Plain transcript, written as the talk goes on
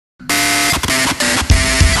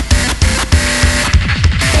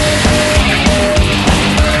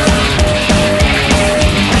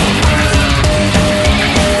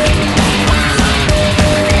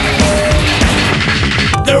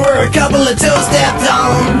Well, the toe stepped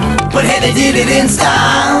on, but hey, they did it in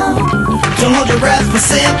style. Don't hold your breath for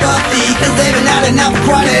sympathy, cause they've been out enough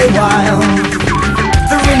for quite a while.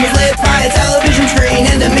 The room was lit by a television screen,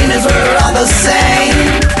 and demeanors were all the same.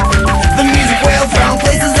 The music wailed from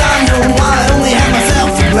places unknown, while I only had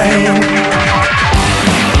myself to blame.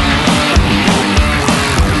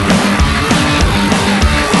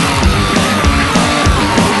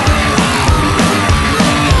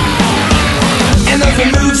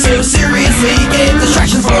 Move so seriously, gave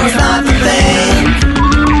distractions for it's not the thing.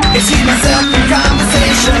 Excuse myself from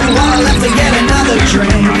conversation while I left to get another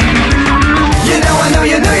drink. I know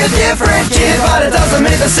you're different, kid, but it doesn't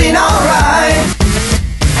make the scene alright.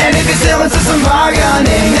 And if you're still into some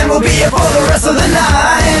bargaining, then we'll be here for the rest of the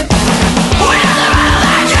night. We doesn't matter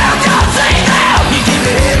that you don't say that. You keep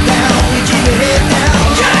your head down, you keep your head down.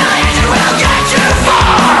 Humiliation will get you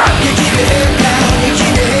far. You keep your head down, you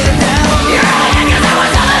keep your head down. You're hiding cause there was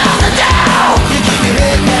nothing else to do. You keep your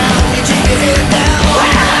head down, you keep your head down. We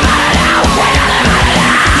doesn't matter now, we doesn't matter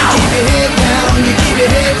now. You keep your head down, you keep your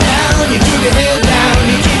head down. You keep your head down,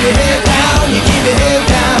 you keep your head down. You keep your head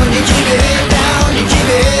down, you keep your head down. You keep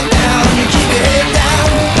your head down, you keep your head down.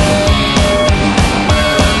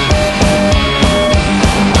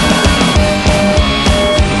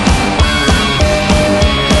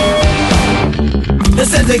 The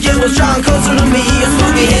sense of guilt was drawn closer to me, a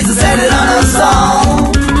spooky haze descended on us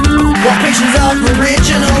all. While pictures of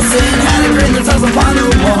original sin had written themselves upon the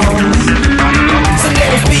walls. Someday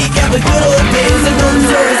we'll speak of the good old days and golden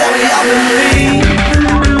stories that we often read.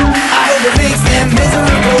 I hope it makes them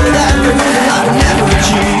miserable that they're moving on to never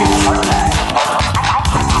achieve.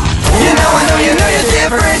 I know you're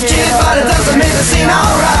different, kid, but it doesn't make the scene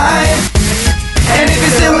alright. And if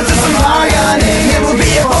you're still into some bargaining, it will be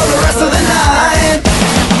here for the rest of the night.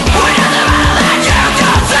 We doesn't matter that you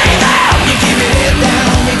don't say that. You keep your head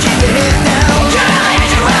down, you keep your head down.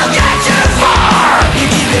 Humiliation will get you far. You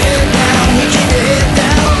keep your head down, you keep your head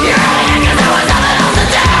down. You're hiding cause there was nothing else to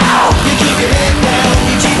do. You keep your head down,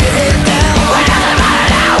 you keep your head down. We doesn't matter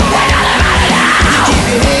now, we doesn't matter now. You keep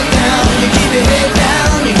your head down, you keep your head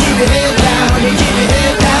down. You keep your head down, you keep your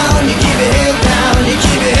head down. You keep your head down, you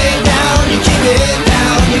keep your head down. You keep your head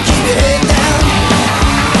down, you keep your head down.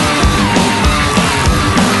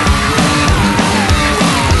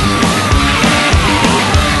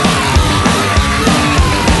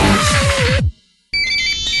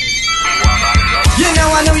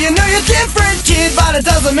 I know you're different, kid, but it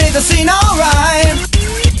doesn't make the scene alright.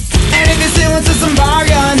 And if you're still into some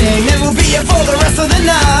bargaining, then we'll be here for the rest of the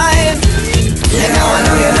night. I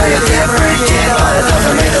know you're different, kid, but it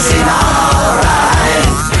doesn't make the scene alright.